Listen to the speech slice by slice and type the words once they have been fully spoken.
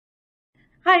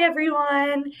Hi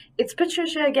everyone, it's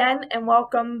Patricia again and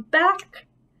welcome back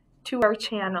to our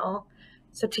channel.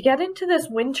 So to get into this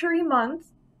wintry month,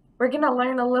 we're going to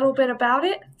learn a little bit about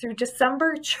it through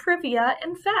December trivia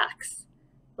and facts.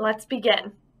 Let's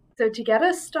begin. So to get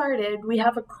us started, we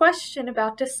have a question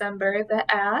about December that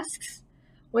asks,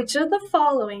 which of the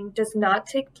following does not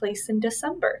take place in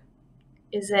December?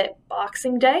 Is it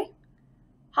Boxing Day,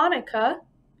 Hanukkah,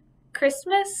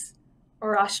 Christmas,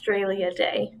 or Australia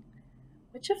Day?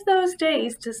 Which of those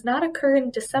days does not occur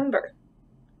in December?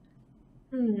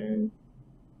 Well,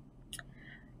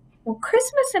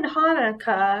 Christmas and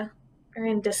Hanukkah are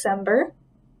in December.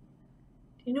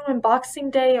 Do you know when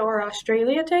Boxing Day or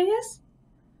Australia Day is?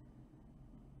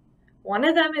 One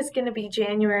of them is going to be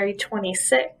January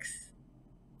 26th.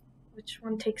 Which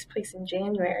one takes place in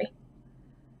January?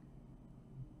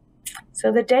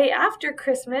 So the day after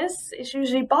Christmas is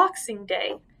usually Boxing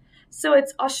Day. So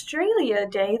it's Australia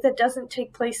Day that doesn't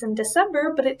take place in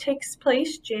December, but it takes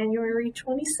place January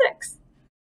 26th.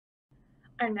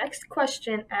 Our next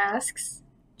question asks,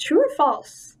 true or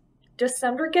false?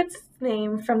 December gets its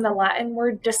name from the Latin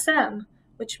word decem,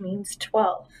 which means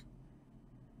 12.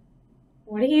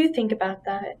 What do you think about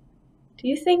that? Do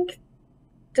you think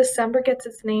December gets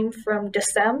its name from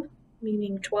decem,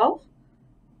 meaning 12?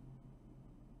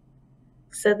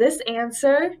 So this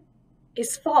answer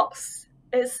is false.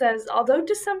 It says, although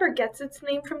December gets its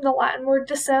name from the Latin word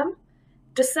decem,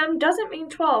 decem doesn't mean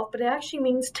 12, but it actually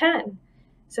means 10. It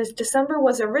says December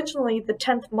was originally the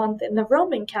 10th month in the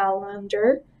Roman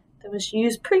calendar that was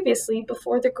used previously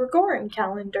before the Gregorian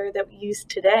calendar that we use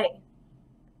today.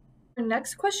 Our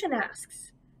next question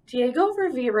asks, Diego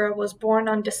Rivera was born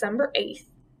on December 8th.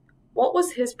 What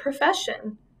was his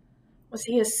profession? Was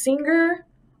he a singer,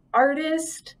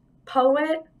 artist,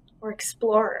 poet, or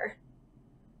explorer?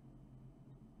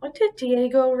 What did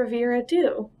Diego Rivera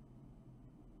do?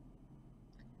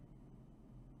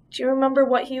 Do you remember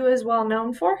what he was well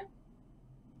known for?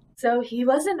 So he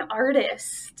was an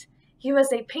artist. He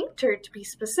was a painter, to be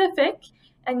specific,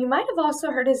 and you might have also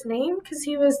heard his name because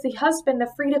he was the husband of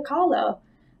Frida Kahlo,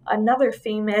 another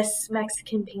famous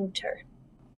Mexican painter.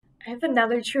 I have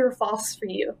another true or false for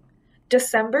you.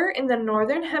 December in the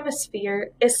Northern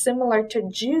Hemisphere is similar to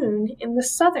June in the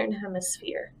Southern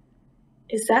Hemisphere.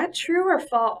 Is that true or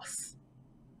false?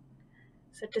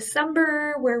 So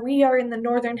December, where we are in the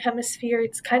Northern Hemisphere,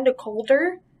 it's kind of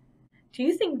colder. Do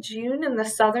you think June in the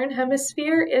Southern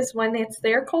Hemisphere is when it's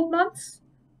their cold months?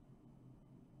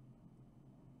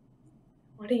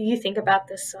 What do you think about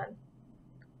this one?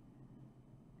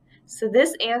 So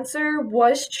this answer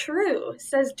was true. It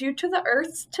says due to the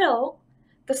Earth's tilt,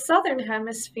 the Southern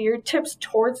Hemisphere tips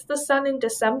towards the sun in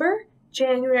December,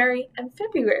 January, and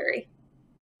February.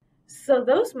 So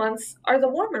those months are the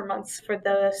warmer months for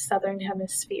the Southern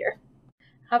Hemisphere.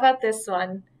 How about this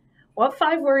one? What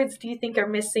 5 words do you think are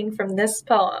missing from this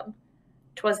poem?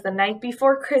 'Twas the night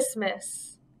before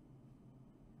Christmas.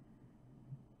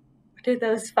 What are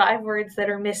those 5 words that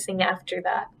are missing after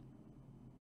that?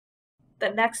 The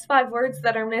next 5 words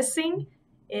that are missing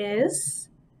is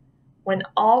when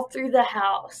all through the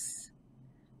house.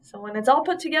 So when it's all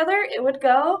put together, it would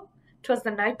go, 'twas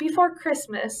the night before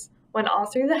Christmas, when all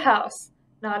through the house,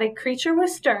 not a creature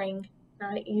was stirring,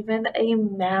 not even a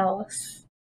mouse.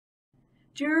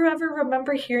 Do you ever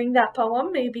remember hearing that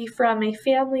poem, maybe from a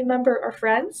family member or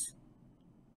friends?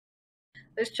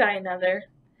 Let's try another.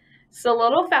 So a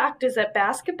little fact is that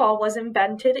basketball was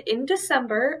invented in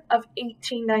December of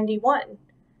 1891.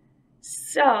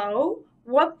 So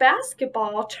what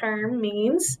basketball term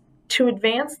means to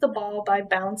advance the ball by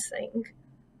bouncing?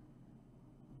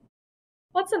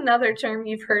 What's another term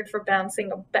you've heard for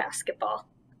bouncing a basketball?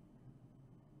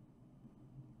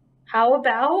 How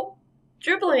about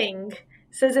dribbling? It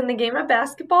says in the game of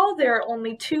basketball, there are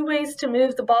only 2 ways to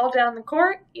move the ball down the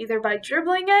court, either by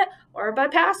dribbling it or by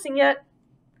passing it.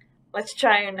 Let's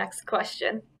try our next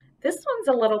question. This one's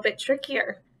a little bit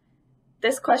trickier.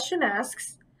 This question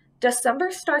asks,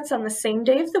 December starts on the same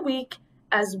day of the week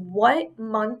as what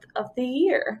month of the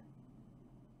year?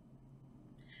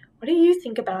 What do you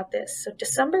think about this? So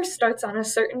December starts on a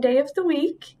certain day of the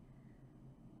week,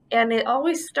 and it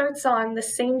always starts on the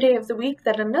same day of the week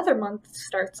that another month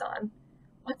starts on.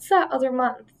 What's that other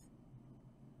month?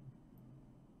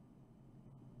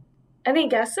 Any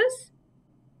guesses?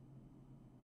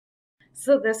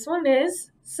 So this one is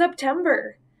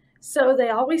September. So they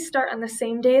always start on the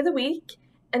same day of the week,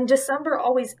 and December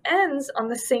always ends on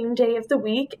the same day of the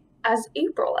week as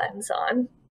April ends on.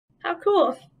 How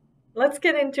cool! Let's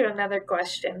get into another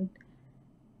question.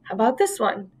 How about this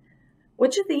one?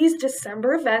 Which of these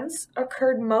December events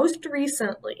occurred most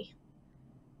recently?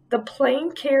 The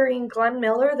plane carrying Glenn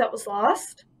Miller that was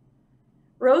lost?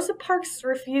 Rosa Parks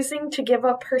refusing to give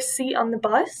up her seat on the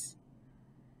bus?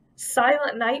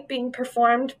 Silent Night being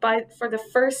performed for the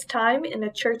first time in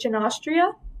a church in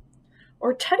Austria?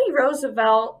 Or Teddy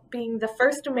Roosevelt being the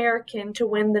first American to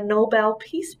win the Nobel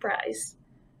Peace Prize?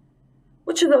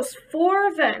 Which of those 4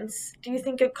 events do you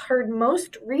think occurred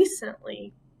most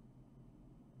recently?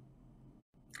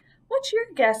 What's your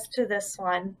guess to this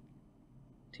one?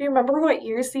 Do you remember what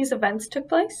years these events took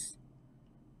place?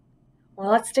 Well,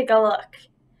 let's take a look.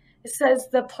 It says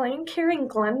the plane carrying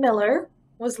Glenn Miller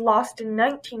was lost in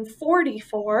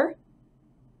 1944.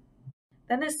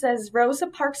 Then it says Rosa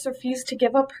Parks refused to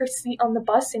give up her seat on the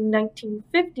bus in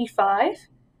 1955.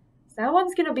 So that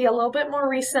one's going to be a little bit more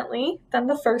recently than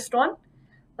the first one.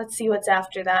 Let's see what's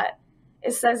after that.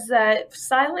 It says that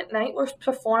Silent Night was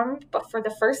performed but for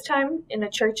the first time in a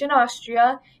church in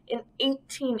Austria in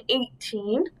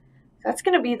 1818. That's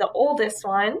going to be the oldest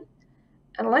one.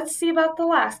 And let's see about the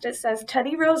last. It says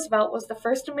Teddy Roosevelt was the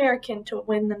first American to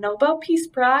win the Nobel Peace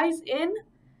Prize in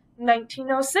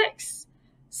 1906.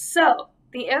 So,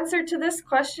 the answer to this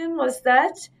question was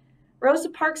that Rosa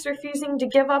Parks refusing to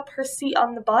give up her seat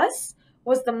on the bus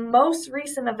was the most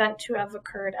recent event to have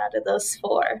occurred out of those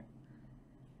 4.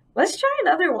 Let's try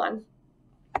another one.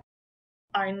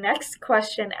 Our next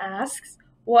question asks,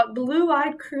 what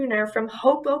blue-eyed crooner from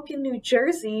Hoboken, New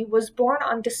Jersey was born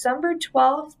on December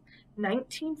 12th,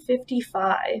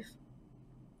 1955.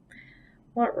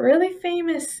 What really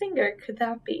famous singer could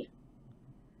that be?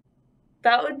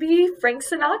 That would be Frank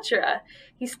Sinatra.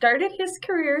 He started his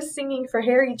career singing for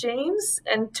Harry James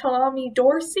and Tommy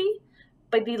Dorsey,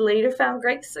 but he later found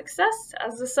great success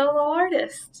as a solo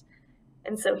artist.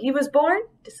 And so he was born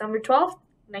December 12th,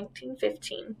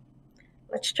 1915.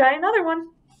 Let's try another one.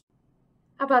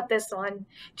 How about this one?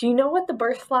 Do you know what the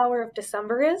birth flower of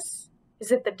December is?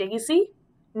 Is it the daisy,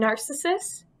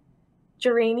 narcissus,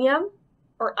 geranium,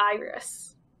 or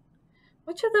iris?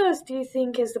 Which of those do you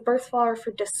think is the birth flower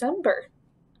for December?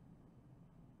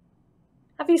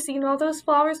 Have you seen all those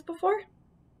flowers before?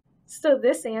 So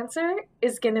this answer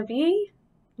is going to be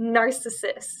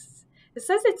narcissus. It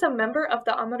says it's a member of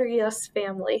the Amaryllis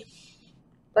family.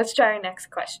 Let's try our next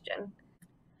question.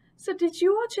 So did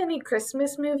you watch any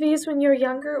Christmas movies when you were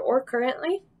younger or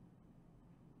currently?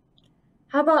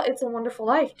 How about It's a Wonderful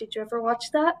Life? Did you ever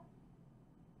watch that?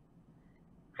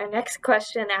 Our next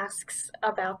question asks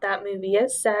about that movie.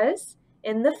 It says,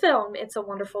 in the film It's a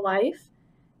Wonderful Life,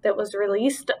 that was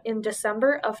released in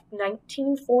December of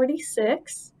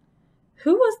 1946,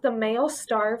 who was the male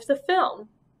star of the film?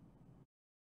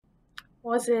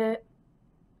 Was it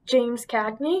James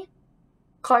Cagney,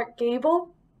 Clark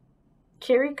Gable,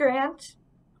 Cary Grant,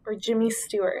 or Jimmy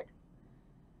Stewart?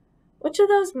 Which of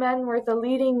those men were the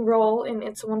leading role in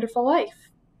It's a Wonderful Life?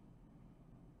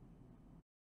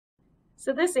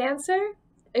 So this answer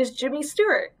is Jimmy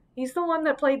Stewart. He's the one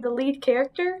that played the lead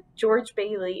character, George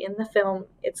Bailey, in the film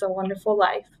It's a Wonderful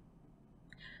Life.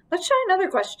 Let's try another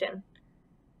question.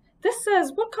 This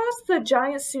says, what caused the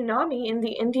giant tsunami in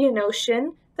the Indian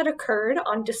Ocean that occurred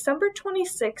on December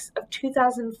 26th of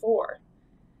 2004?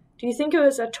 Do you think it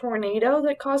was a tornado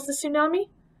that caused the tsunami,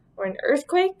 or an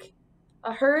earthquake,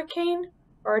 a hurricane,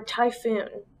 or a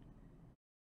typhoon?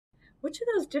 Which of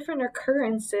those different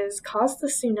occurrences caused the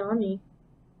tsunami?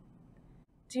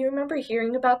 Do you remember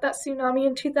hearing about that tsunami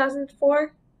in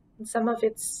 2004 and some of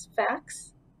its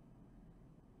facts?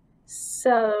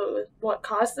 So, what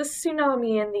caused the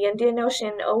tsunami in the Indian Ocean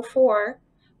in 2004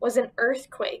 was an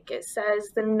earthquake. It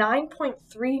says the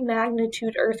 9.3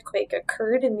 magnitude earthquake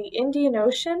occurred in the Indian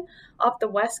Ocean off the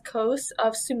west coast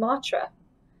of Sumatra.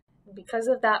 Because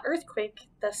of that earthquake,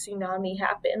 the tsunami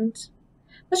happened.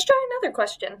 Let's try another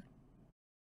question.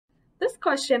 This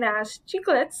question asks,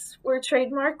 chiclets were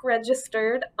trademark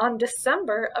registered on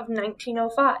December of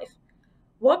 1905.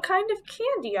 What kind of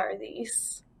candy are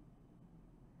these?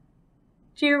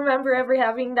 Do you remember ever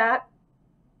having that?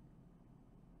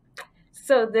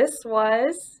 So this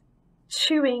was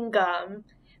chewing gum.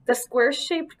 The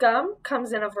square-shaped gum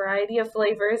comes in a variety of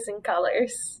flavors and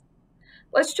colors.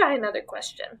 Let's try another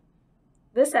question.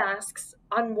 This asks,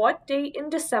 on what date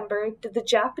in December did the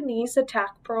Japanese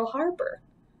attack Pearl Harbor?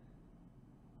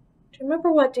 Do you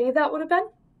remember what day that would have been?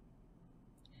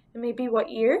 And maybe what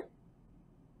year?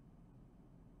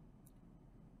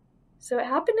 So it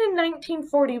happened in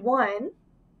 1941,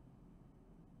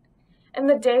 and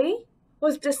the day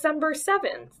was December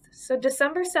 7th. So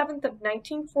December 7th of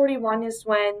 1941 is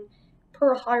when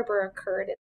Pearl Harbor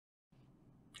occurred.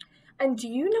 And do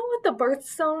you know what the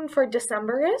birthstone for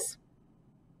December is?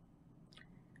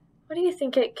 What do you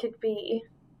think it could be?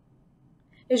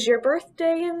 Is your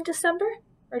birthday in December?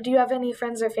 Or do you have any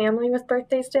friends or family with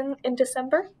birthdays in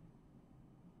December?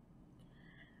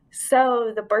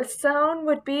 So the birth zone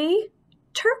would be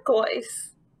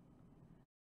turquoise.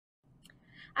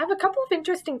 I have a couple of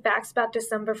interesting facts about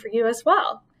December for you as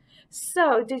well.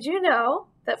 So, did you know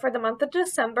that for the month of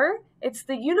December, it's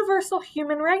the Universal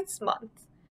Human Rights Month?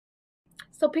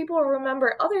 So people will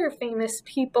remember other famous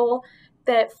people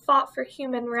that fought for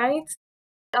human rights,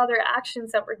 other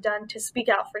actions that were done to speak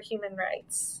out for human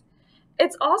rights.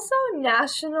 It's also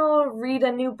National Read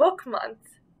a New Book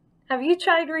Month. Have you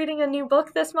tried reading a new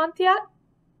book this month yet?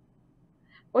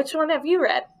 Which one have you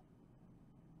read?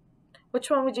 Which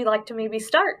one would you like to maybe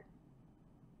start?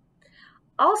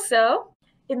 Also,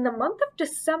 in the month of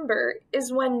December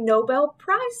is when Nobel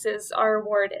Prizes are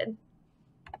awarded.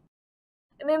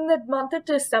 And in the month of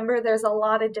December, there's a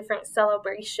lot of different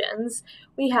celebrations.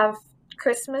 We have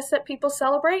Christmas that people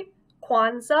celebrate,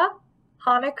 Kwanzaa,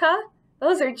 Hanukkah.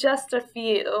 Those are just a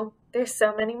few. There's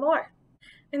so many more.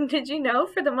 And did you know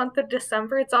for the month of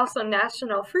December, it's also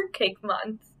National Fruitcake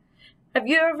Month? Have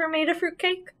you ever made a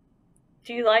fruitcake?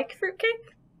 Do you like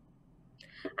fruitcake?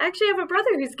 I actually have a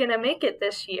brother who's going to make it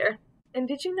this year. And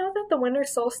did you know that the winter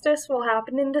solstice will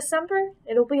happen in December?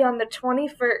 It'll be on the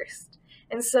 21st.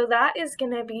 And so that is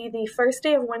going to be the first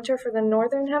day of winter for the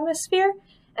northern hemisphere,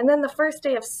 and then the first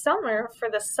day of summer for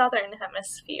the southern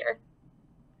hemisphere.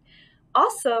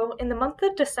 Also, in the month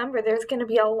of December, there's going to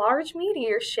be a large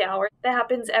meteor shower that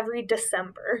happens every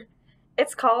December.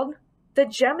 It's called the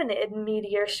Geminid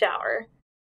meteor shower.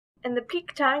 And the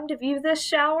peak time to view this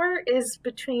shower is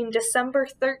between December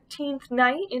 13th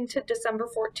night into December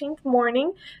 14th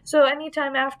morning. So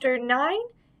anytime after 9,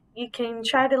 you can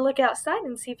try to look outside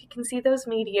and see if you can see those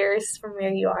meteors from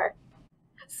where you are.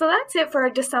 So that's it for our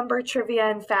December trivia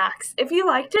and facts. If you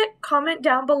liked it, comment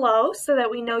down below so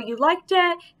that we know you liked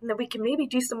it and that we can maybe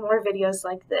do some more videos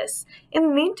like this. In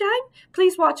the meantime,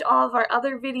 please watch all of our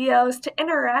other videos to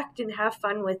interact and have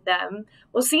fun with them.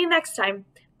 We'll see you next time.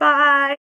 Bye!